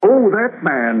Oh, that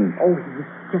man. Oh, he was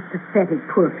just pathetic,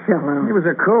 poor fellow. He was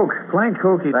a kook, plain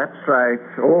kooky. That's right.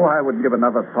 Oh, I wouldn't give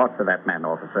another thought to that man,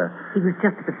 officer. He was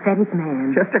just a pathetic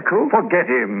man. Just a kook? Forget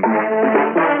him.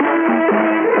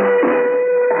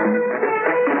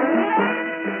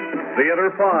 Theater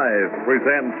 5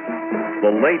 presents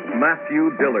The Late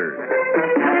Matthew Dillard.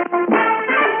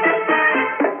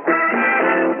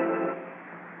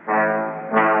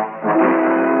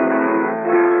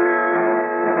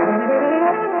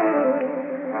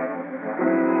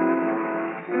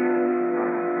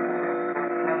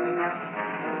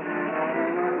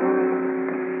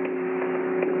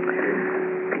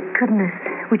 Goodness,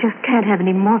 we just can't have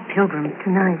any more pilgrims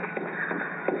tonight.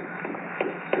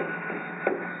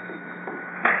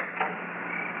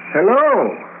 Hello.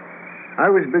 I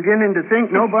was beginning to think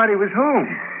nobody was home.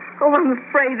 Oh, I'm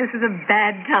afraid this is a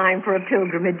bad time for a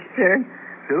pilgrimage, sir.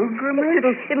 Pilgrimage?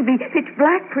 It'll be pitch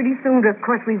black pretty soon. Of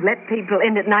course, we've let people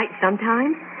in at night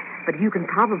sometimes. But you can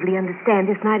probably understand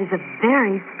this night is a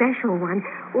very special one.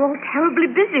 We're all terribly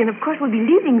busy, and of course we'll be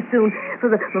leaving soon for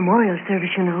the memorial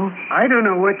service, you know. I don't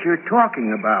know what you're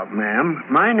talking about, ma'am.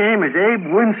 My name is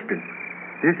Abe Winston.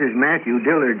 This is Matthew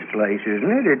Dillard's place, isn't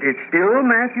it? It's still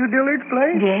Matthew Dillard's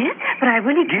place? Yes, but I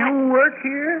really Do can't... you work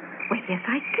here? Well, yes,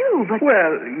 I do, but...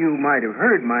 Well, you might have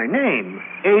heard my name,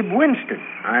 Abe Winston.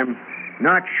 I'm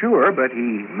not sure, but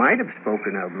he might have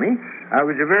spoken of me. I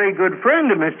was a very good friend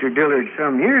of Mr. Dillard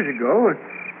some years ago,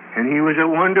 and he was a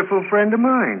wonderful friend of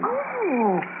mine.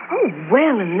 Oh,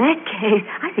 well, in that case,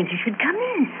 I think you should come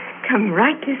in. Come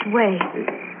right this way.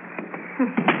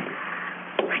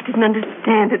 I didn't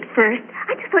understand at first.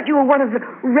 I just thought you were one of the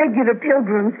regular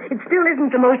pilgrims. It still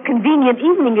isn't the most convenient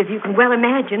evening, as you can well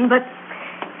imagine, but...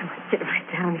 Sit right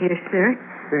down here, sir.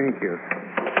 Thank you.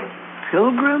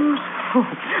 Pilgrims? Oh,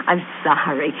 I'm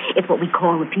sorry. It's what we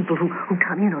call the people who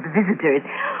come, the visitors.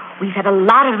 We've had a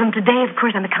lot of them today, of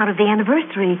course, on account of the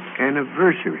anniversary.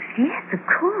 Anniversary? Yes, of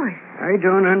course. I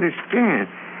don't understand.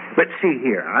 But see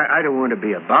here, I don't want to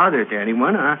be a bother to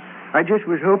anyone. I just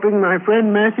was hoping my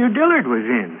friend Matthew Dillard was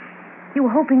in. You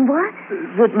were hoping what?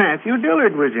 That Matthew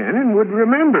Dillard was in and would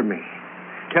remember me.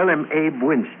 Tell him Abe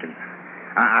Winston.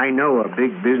 I know a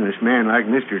big businessman like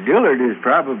Mr. Dillard is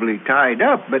probably tied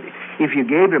up, but if you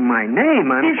gave him my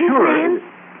name, I'm businessman?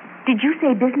 sure... Did you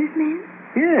say businessman?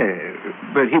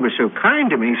 Yeah, but he was so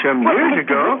kind to me some years Mr.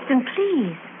 ago. Winston,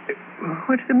 please.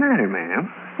 What's the matter, ma'am?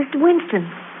 Mr. Winston,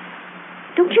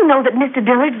 don't you know that Mr.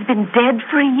 Dillard has been dead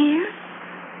for a year?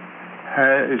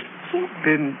 Has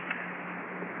been...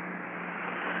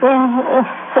 Oh,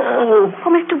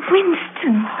 Mr.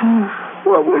 Winston.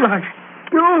 What will I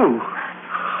do?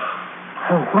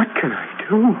 Oh, what can I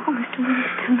do? Oh, Mr.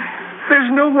 Winston.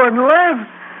 There's no one left.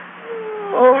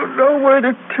 Oh, nowhere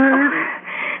to turn.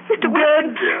 Mr.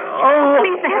 Winston. Oh.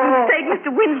 Please, for heaven's sake, Mr.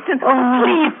 Winston.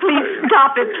 Please,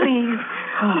 stop it, please.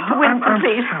 Mr. Winston,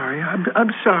 please.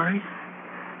 I'm sorry.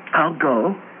 I'll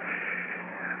go.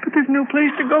 But there's no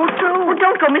place to go to. Oh,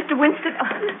 don't go, Mr. Winston.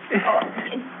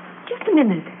 Just a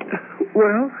minute.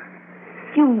 Well?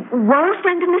 You were a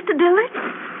friend of Mr. Dillard?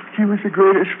 He was the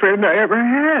greatest friend I ever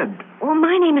had. Well,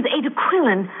 my name is Ada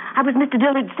Quillen. I was Mr.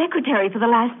 Dillard's secretary for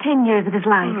the last 10 years of his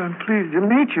life. Oh, I'm pleased to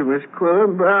meet you, Miss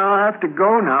Quillen, but I'll have to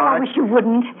go now. I wish you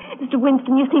wouldn't. Mr.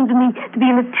 Winston, you seem to me to be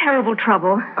in a terrible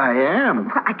trouble. I am.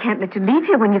 I can't let you leave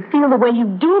here when you feel the way you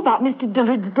do about Mr.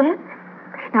 Dillard's death.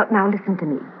 Now listen to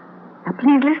me. Now,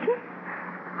 please listen.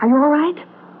 Are you all right?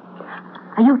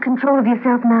 Are you in control of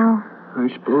yourself now?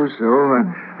 I suppose so.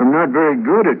 I'm not very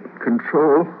good at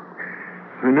control.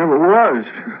 I never was.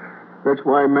 That's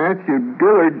why Matthew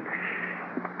Dillard...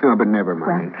 Oh, but never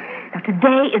mind. Well, now,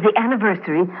 today is the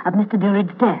anniversary of Mr.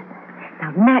 Dillard's death.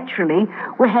 Now, naturally,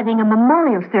 we're having a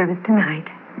memorial service tonight.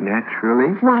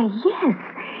 Naturally? Why, yes.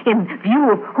 In view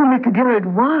of who Mr. Dillard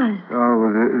was.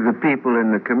 Oh, the people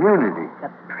in the community. The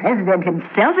president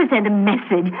himself has sent a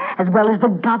message, as well as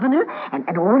the governor and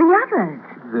all the others.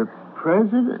 The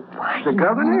president? The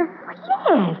governor?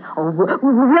 Yes. Oh,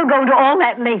 we'll go into all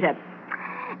that later.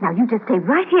 Now, you just stay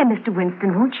right here, Mr.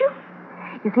 Winston, won't you?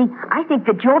 You see, I think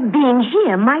that your being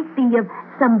here might be of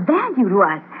some value to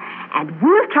us, and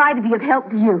we'll try to be of help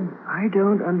to you. I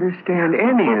don't understand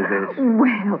any of this.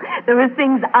 Well, there are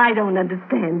things I don't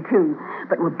understand, too.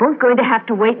 But we're both going to have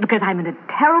to wait because I'm in a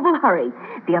terrible hurry.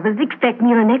 The others expect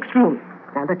me in the next room.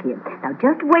 Now, look here. Now,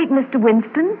 just wait, Mr.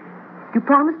 Winston. You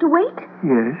promise to wait?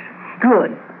 Yes.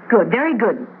 Good. Very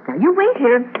good. Now, you wait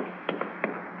here.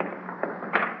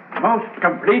 Most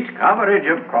complete coverage,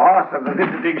 of course, of the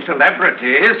visiting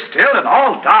celebrities. Still and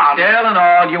all, Tom. Still and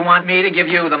all, you want me to give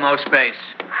you the most space.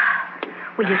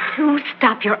 Will you two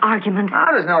stop your argument? Oh,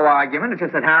 there's no argument. It's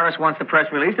just that Harris wants the press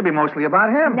release to be mostly about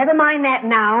him. Never mind that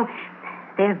now.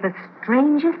 There's the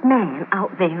strangest man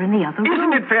out there in the other room.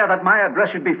 Isn't it fair that my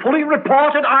address should be fully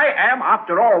reported? I am,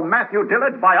 after all, Matthew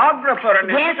Dillard's biographer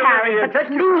and Yes,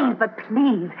 Harry, but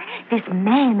please, this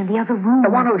man in the other room.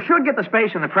 The one who should get the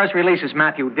space in the press release is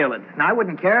Matthew Dillard. Now, I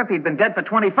wouldn't care if he'd been dead for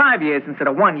 25 years instead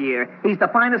of 1 year. He's the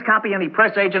finest copy any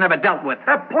press agent ever dealt with.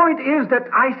 The point is that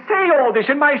I say all this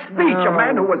in my speech. A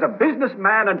man who was a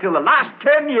businessman until the last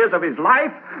 10 years of his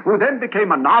life, who then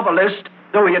became a novelist,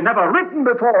 though he had never written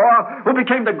before, who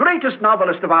became the greatest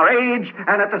novelist of our age,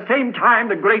 and at the same time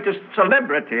the greatest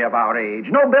celebrity of our age.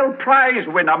 Nobel Prize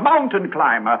winner, mountain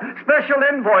climber, special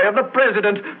envoy of the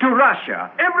president to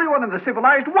Russia. Everyone in the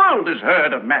civilized world has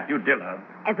heard of Matthew Dillard.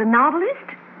 As a novelist?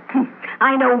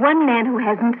 I know one man who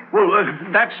hasn't. Well,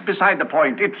 that's beside the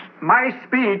point. It's my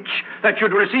speech that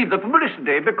should receive the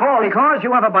publicity because... Because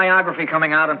you have a biography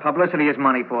coming out and publicity is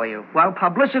money for you. Well,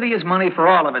 publicity is money for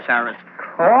all of us, Harris.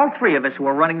 All three of us who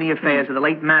are running the affairs of the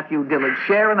late Matthew Dillard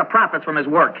share in the profits from his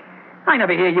work. I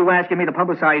never hear you asking me to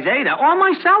publicize Ada or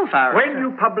myself, Harris. When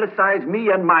you publicize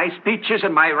me and my speeches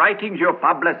and my writings, you're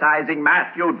publicizing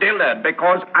Matthew Dillard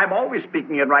because I'm always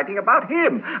speaking and writing about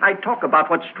him. I talk about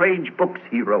what strange books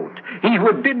he wrote. He who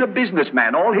had been a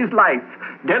businessman all his life.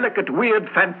 Delicate, weird,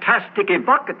 fantastic,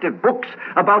 evocative books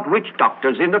about witch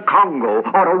doctors in the Congo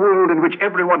or a world in which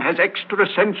everyone has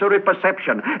extrasensory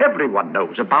perception. Everyone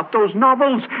knows about those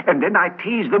novels, and then I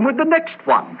tease them with the next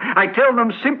one. I tell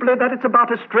them simply that it's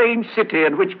about a strange city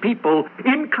in which people,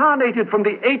 incarnated from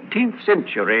the 18th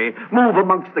century, move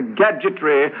amongst the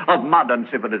gadgetry of modern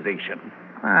civilization.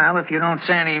 Well, if you don't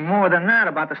say any more than that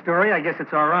about the story, I guess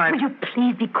it's all right. Will you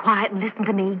please be quiet and listen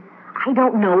to me? I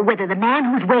don't know whether the man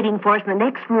who's waiting for us in the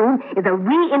next room is a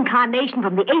reincarnation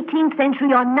from the 18th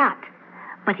century or not.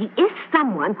 But he is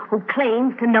someone who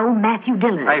claims to know Matthew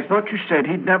Dillard. I thought you said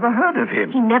he'd never heard of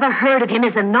him. He never heard of him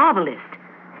as a novelist.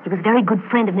 He was a very good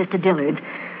friend of Mr. Dillard's,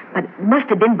 but it must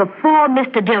have been before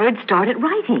Mr. Dillard started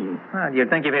writing. Well, you'd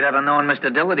think if he'd ever known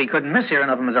Mr. Dillard, he couldn't miss hearing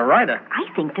of him as a writer. I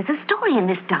think there's a story in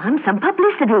this, Don, some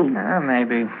publicity.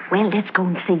 Maybe. Well, let's go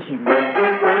and see him.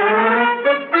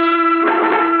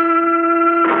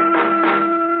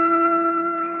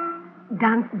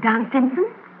 Don Simpson?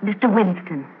 Mr.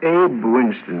 Winston. Abe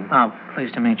Winston. Oh,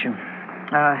 pleased to meet you.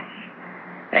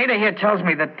 Ada here tells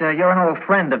me that you're an old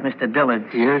friend of Mr.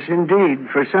 Dillard's. Yes, indeed.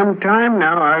 For some time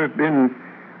now, I've been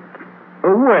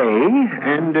away,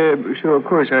 and so, of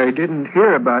course, I didn't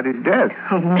hear about his death.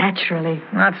 Oh, naturally.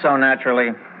 Not so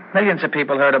naturally. Millions of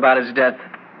people heard about his death.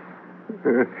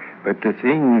 But the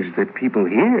things that people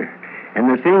hear and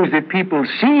the things that people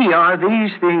see, are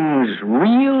these things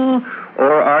real,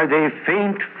 or are they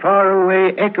faint,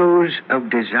 faraway echoes of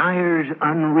desires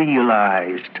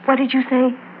unrealized? What did you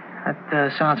say?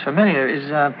 That sounds familiar. Is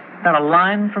that a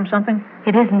line from something?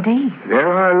 It is indeed.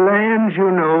 There are lands, you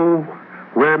know,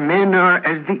 where men are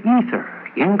as the ether,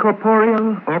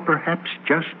 incorporeal or perhaps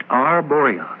just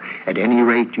arboreal. At any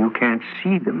rate, you can't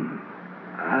see them.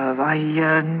 I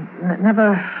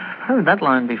never heard that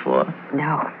line before.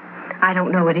 No, I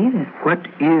don't know it either. What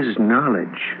is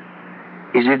knowledge?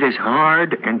 Is it as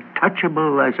hard and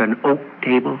touchable as an oak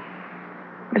table?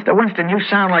 Mr. Winston, you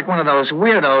sound like one of those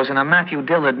weirdos in a Matthew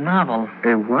Dillard novel.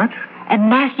 What? A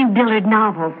Matthew Dillard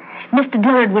novel. Mr.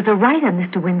 Dillard was a writer,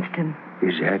 Mr. Winston.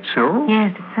 Is that so?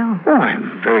 Yes, it's so. Oh,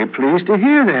 I'm very pleased to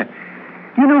hear that.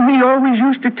 You know, he always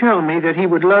used to tell me that he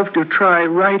would love to try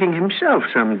writing himself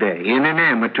someday, in an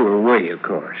amateur way, of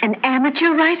course. An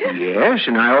amateur writer? Yes,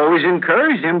 and I always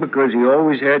encouraged him because he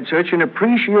always had such an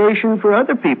appreciation for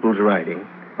other people's writing.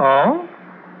 Oh?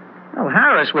 Well,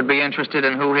 Harris would be interested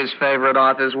in who his favorite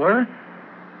authors were.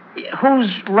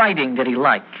 Whose writing did he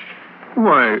like?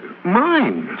 Why,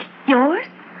 mine. Yours?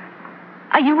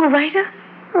 Are you a writer?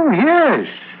 Oh, yes.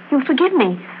 You'll forgive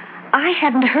me. I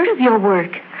haven't heard of your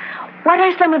work. What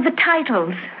are some of the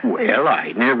titles? Well,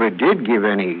 I never did give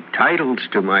any titles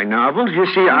to my novels. You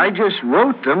see, I just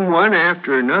wrote them one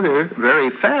after another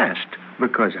very fast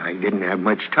because I didn't have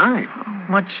much time.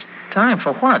 Much time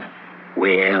for what?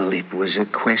 Well, it was a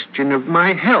question of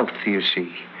my health, you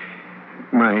see.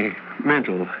 My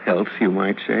mental health, you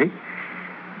might say.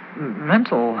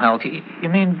 Mental health? You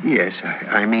mean... Yes,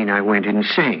 I mean I went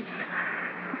insane.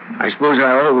 I suppose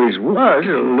I always was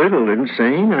a little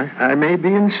insane. I may be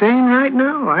insane right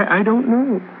now. I don't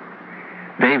know.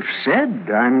 They've said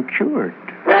I'm cured.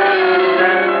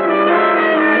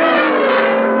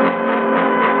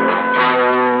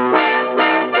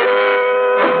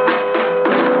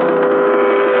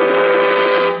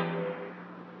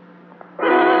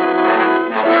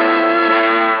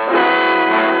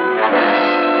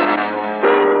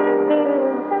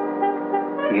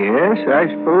 I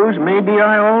suppose maybe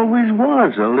I always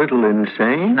was a little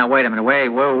insane. Now, wait a minute.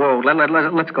 Whoa.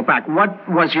 Let's go back. What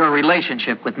was your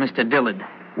relationship with Mr. Dillard?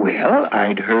 Well,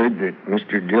 I'd heard that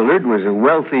Mr. Dillard was a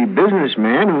wealthy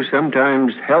businessman who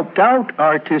sometimes helped out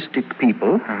artistic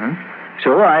people. Uh-huh.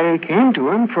 So I came to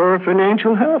him for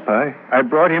financial help. I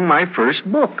brought him my first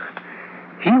book.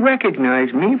 He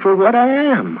recognized me for what I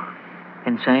am.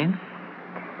 Insane?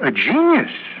 A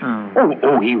genius.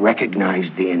 Oh, he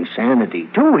recognized the insanity,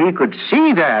 too. He could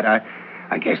see that.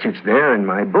 I guess it's there in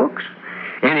my books.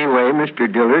 Anyway,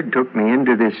 Mr. Dillard took me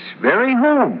into this very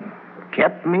home.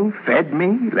 Kept me, fed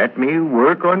me, let me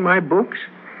work on my books.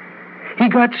 He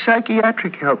got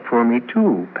psychiatric help for me,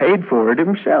 too. Paid for it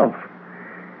himself.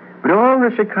 But all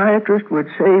the psychiatrist would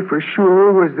say for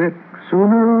sure was that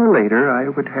sooner or later I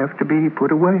would have to be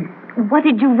put away. What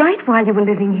did you write while you were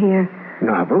living here?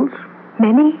 Novels?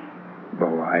 Many?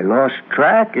 Oh, I lost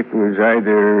track. It was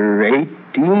either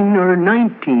 18 or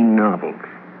 19 novels.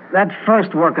 That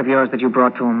first work of yours that you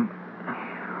brought to him,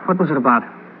 what was it about?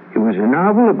 It was a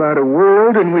novel about a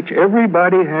world in which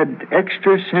everybody had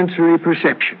extrasensory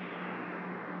perception.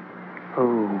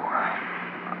 Oh.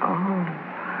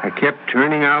 I kept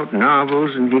turning out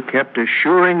novels, and he kept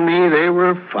assuring me they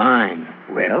were fine.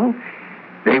 Well,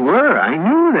 they were. I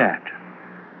knew that.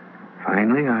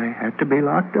 Finally, I had to be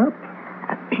locked up.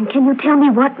 Can you tell me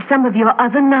what some of your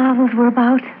other novels were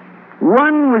about?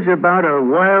 One was about a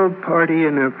wild party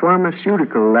in a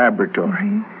pharmaceutical laboratory.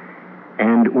 Mm-hmm.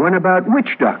 And one about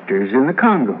witch doctors in the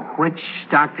Congo. Witch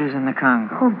doctors in the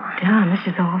Congo. Oh, Don, this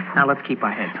is awful. Now, let's keep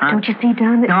our heads, huh? Don't you see,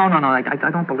 Don? No, I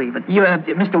don't believe it. You,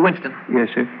 Mr. Winston. Yes,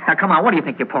 sir? Now, come on, what do you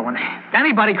think you're pulling?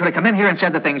 Anybody could have come in here and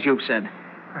said the things you've said.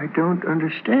 I don't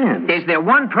understand. Is there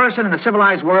one person in the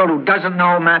civilized world who doesn't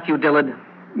know Matthew Dillard?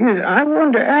 Yes, I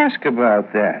wanted to ask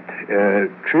about that.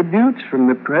 Tributes from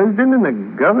the president and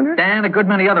the governor? And a good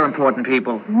many other important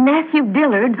people. Matthew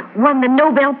Dillard won the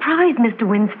Nobel Prize, Mr.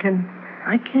 Winston.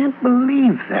 I can't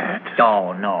believe that.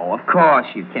 Oh, no, of course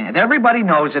you can't. Everybody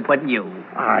knows it but you.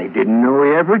 I didn't know he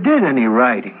ever did any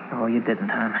writing. Oh, you didn't,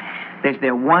 huh? Is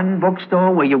there one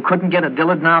bookstore where you couldn't get a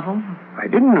Dillard novel? I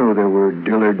didn't know there were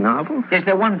Dillard novels. Is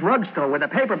there one drugstore where the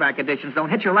paperback editions don't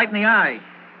hit you right in the eye?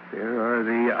 There are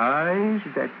the eyes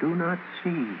that do not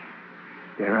see.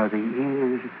 There are the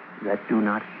ears that do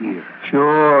not hear.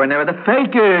 Sure, and there are the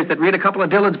fakers that read a couple of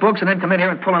Dillard's books and then come in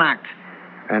here and pull an act.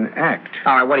 An act?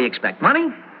 All right, what do you expect? Money?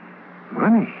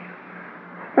 Money?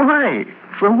 Why?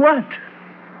 For what?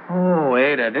 Oh,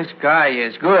 Ada, this guy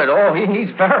is good. Oh,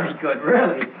 he's very good,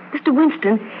 really. Mr.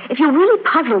 Winston, if you're really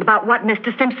puzzled about what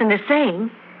Mr. Simpson is saying,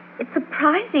 it's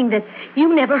surprising that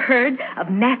you never heard of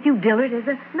Matthew Dillard as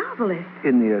a novelist.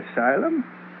 In the asylum?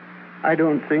 I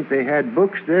don't think they had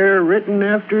books there written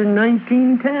after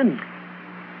 1910.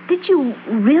 Did you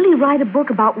really write a book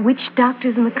about witch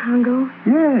doctors in the Congo?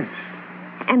 Yes.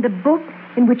 And a book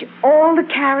in which all the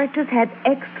characters had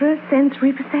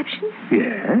extrasensory perception?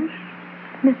 Yes.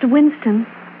 Mr. Winston.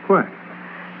 What?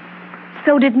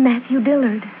 So did Matthew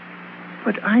Dillard.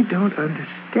 But I don't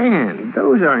understand.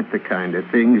 Those aren't the kind of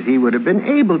things he would have been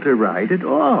able to write at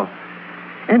all.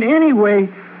 And anyway,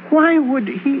 why would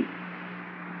he...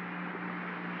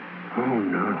 Oh,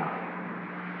 no.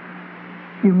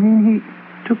 You mean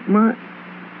he took my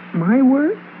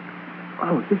word?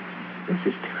 Oh, this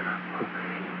is terrible.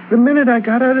 The minute I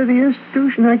got out of the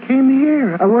institution, I came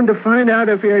here. I wanted to find out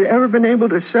if he had ever been able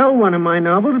to sell one of my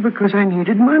novels because I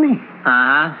needed money.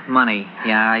 Money.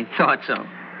 Yeah, I thought so.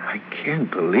 I can't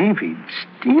believe he'd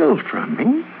steal from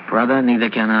me. Brother, neither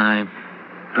can I.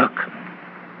 Look,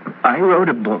 I wrote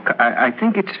a book. I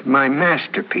think it's my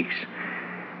masterpiece.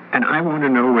 And I want to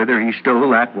know whether he stole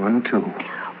that one, too.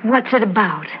 What's it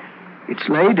about? It's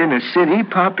laid in a city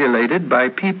populated by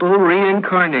people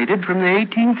reincarnated from the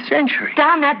 18th century.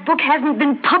 Don, that book hasn't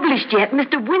been published yet.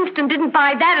 Mr. Winston didn't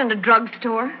buy that in a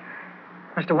drugstore.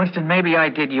 Mr. Winston, maybe I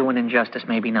did you an injustice,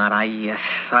 maybe not. I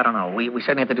don't know. We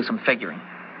certainly have to do some figuring.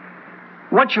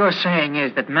 What you're saying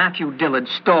is that Matthew Dillard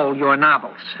stole your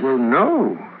novels. Well,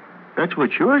 no. That's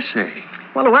what you're saying.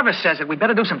 Well, whoever says it, we'd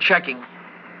better do some checking.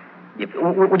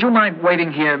 Would you mind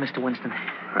waiting here, Mr. Winston?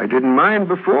 I didn't mind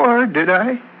before, did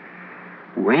I?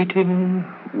 Waiting,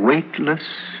 weightless,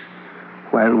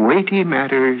 while weighty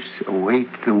matters await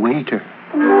the waiter.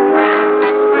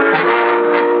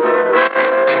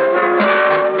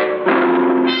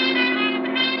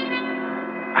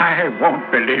 I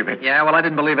won't believe it. Yeah, well, I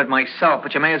didn't believe it myself,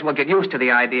 but you may as well get used to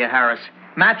the idea, Harris.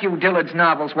 Matthew Dillard's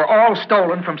novels were all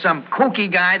stolen from some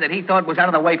kooky guy that he thought was out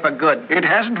of the way for good. It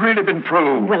hasn't really been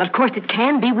proved. Well, of course it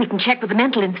can be. We can check with the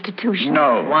mental institution.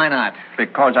 No. Why not?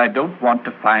 Because I don't want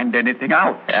to find anything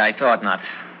out. Yeah, I thought not.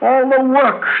 All the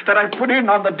work that I put in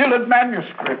on the Dillard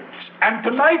manuscripts. And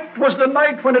tonight was the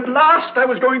night when at last I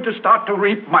was going to start to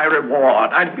reap my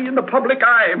reward. I'd be in the public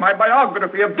eye. My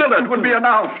biography of Dillard would be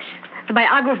announced. The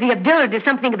biography of Dillard is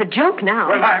something of a joke now.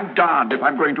 Well, I'm darned if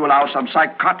I'm going to allow some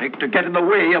psychotic to get in the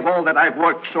way of all that I've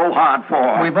worked so hard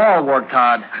for. We've all worked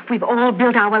hard. We've all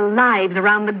built our lives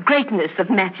around the greatness of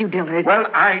Matthew Dillard. Well,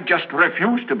 I just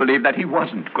refuse to believe that he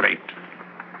wasn't great.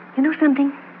 You know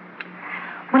something?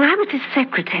 When I was his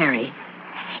secretary,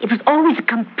 it was always a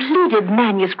completed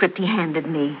manuscript he handed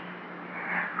me.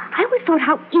 I always thought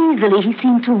how easily he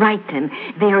seemed to write them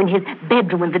there in his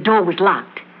bedroom when the door was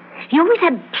locked. He always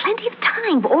had plenty of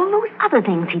time for all those other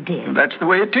things he did. That's the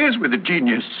way it is with a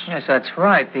genius. Yes, that's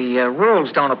right. The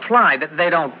rules don't apply.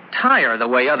 They don't tire the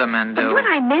way other men do. But what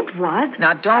I meant was...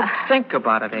 Now, don't think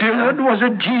about it, Ada. Dillard was a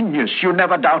genius. You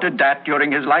never doubted that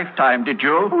during his lifetime, did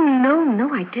you? Oh,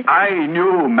 no, I didn't. I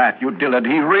knew Matthew Dillard.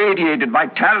 He radiated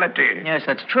vitality. Yes,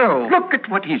 that's true. Look at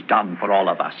what he's done for all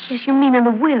of us. Yes, you mean in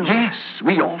the will? Yes,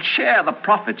 we all share the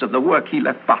profits of the work he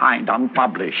left behind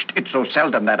unpublished. It's so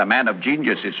seldom that a man of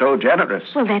genius is so generous.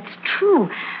 Well, that's true.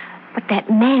 But that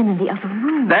man in the other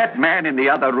room... That man in the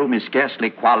other room is scarcely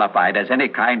qualified as any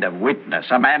kind of witness.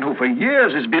 A man who for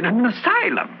years has been in an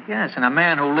asylum. Yes, and a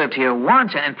man who lived here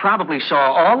once and probably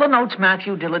saw all the notes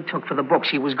Matthew Dillard took for the books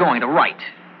he was going to write.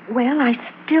 Well, I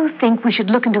still think we should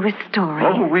look into his story.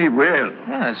 Oh, we will.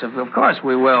 Yes, of course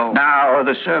we will. Now,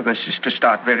 the service is to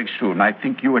start very soon. I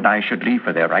think you and I should leave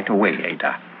for there right away,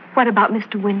 Ada. What about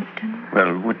Mr. Winston?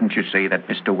 Well, wouldn't you say that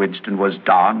Mr. Winston was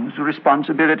Don's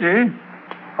responsibility?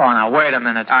 Oh, now, wait a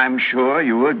minute. I'm sure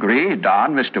you agree,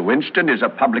 Don. Mr. Winston is a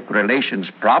public relations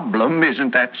problem,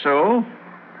 isn't that so?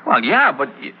 Well, yeah, but...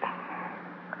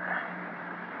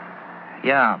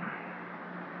 Yeah.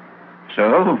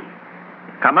 So,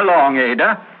 come along,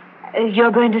 Ada.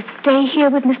 You're going to stay here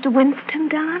with Mr. Winston,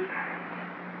 Don?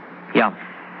 Yeah.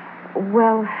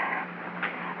 Well,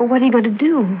 what are you going to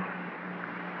do?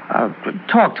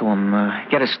 Talk to him,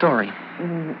 get his story.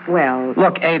 Well...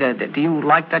 Look, Ada, do you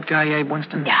like that guy, Abe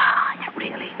Winston? Yeah,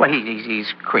 really. Well,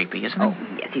 he's creepy, isn't he? Oh,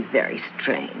 yes, he's very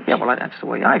strange. Yeah, well, that's the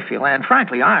way I feel. And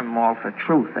frankly, I'm all for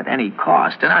truth at any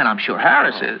cost. And I'm sure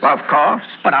Harris is. Of course.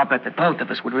 But I'll bet that both of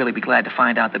us would really be glad to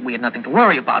find out that we had nothing to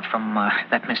worry about from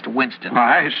that Mr. Winston.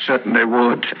 I certainly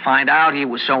would. To find out he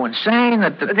was so insane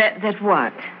that... That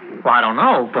what? Well, I don't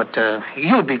know, but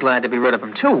you'd be glad to be rid of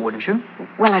him, too, wouldn't you?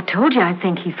 Well, I told you I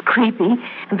think he's creepy.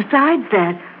 And besides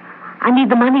that, I need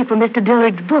the money for Mr.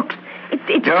 Dillard's books.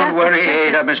 It's Don't worry,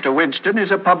 Ada. Mr. Winston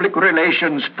is a public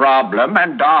relations problem,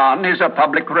 and Don is a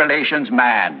public relations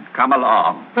man. Come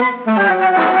along.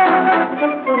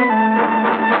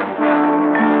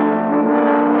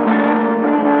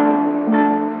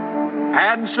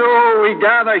 And so we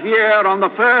gather here on the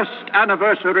first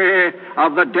anniversary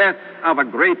of the death of a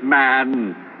great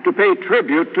man to pay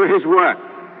tribute to his work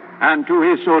and to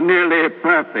his so nearly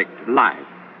perfect life.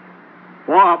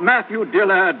 For Matthew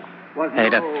Dillard was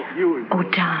Ada. no usual. Oh,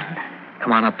 Don.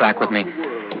 Come on up back with me.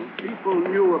 People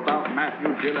knew about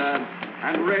Matthew Dillard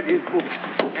and read his books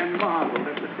and marveled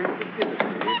at the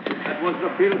sensitivity that was the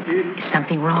built-in... Is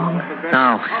something wrong?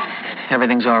 No,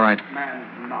 everything's all right.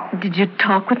 Did you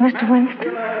talk with Mr.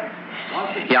 Winston?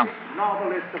 Yeah.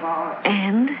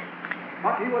 And?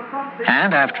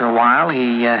 And after a while,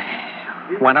 he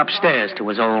went upstairs to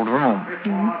his old room.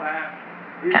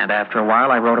 Mm-hmm. And after a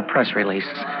while, I wrote a press release.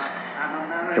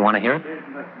 You want to hear it?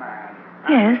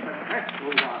 Yes.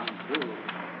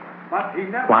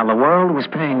 While the world was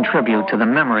paying tribute to the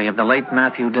memory of the late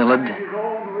Matthew Dillard,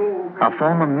 a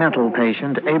former mental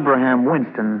patient, Abraham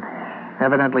Winston,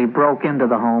 evidently broke into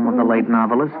the home of the late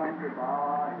novelist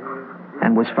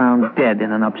and was found dead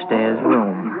in an upstairs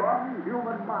room.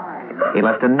 He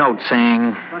left a note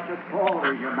saying,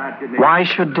 "Why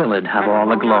should Dillard have all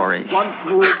the glory?" Once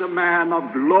who was a man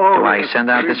of glory. Do I send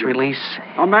out this release?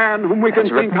 A man whom we can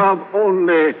think of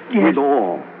only with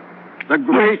awe. The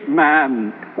great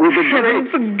man with the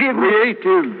great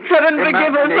creative Heaven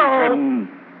forgive us all. imagination,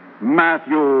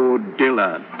 Matthew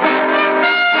Dillard.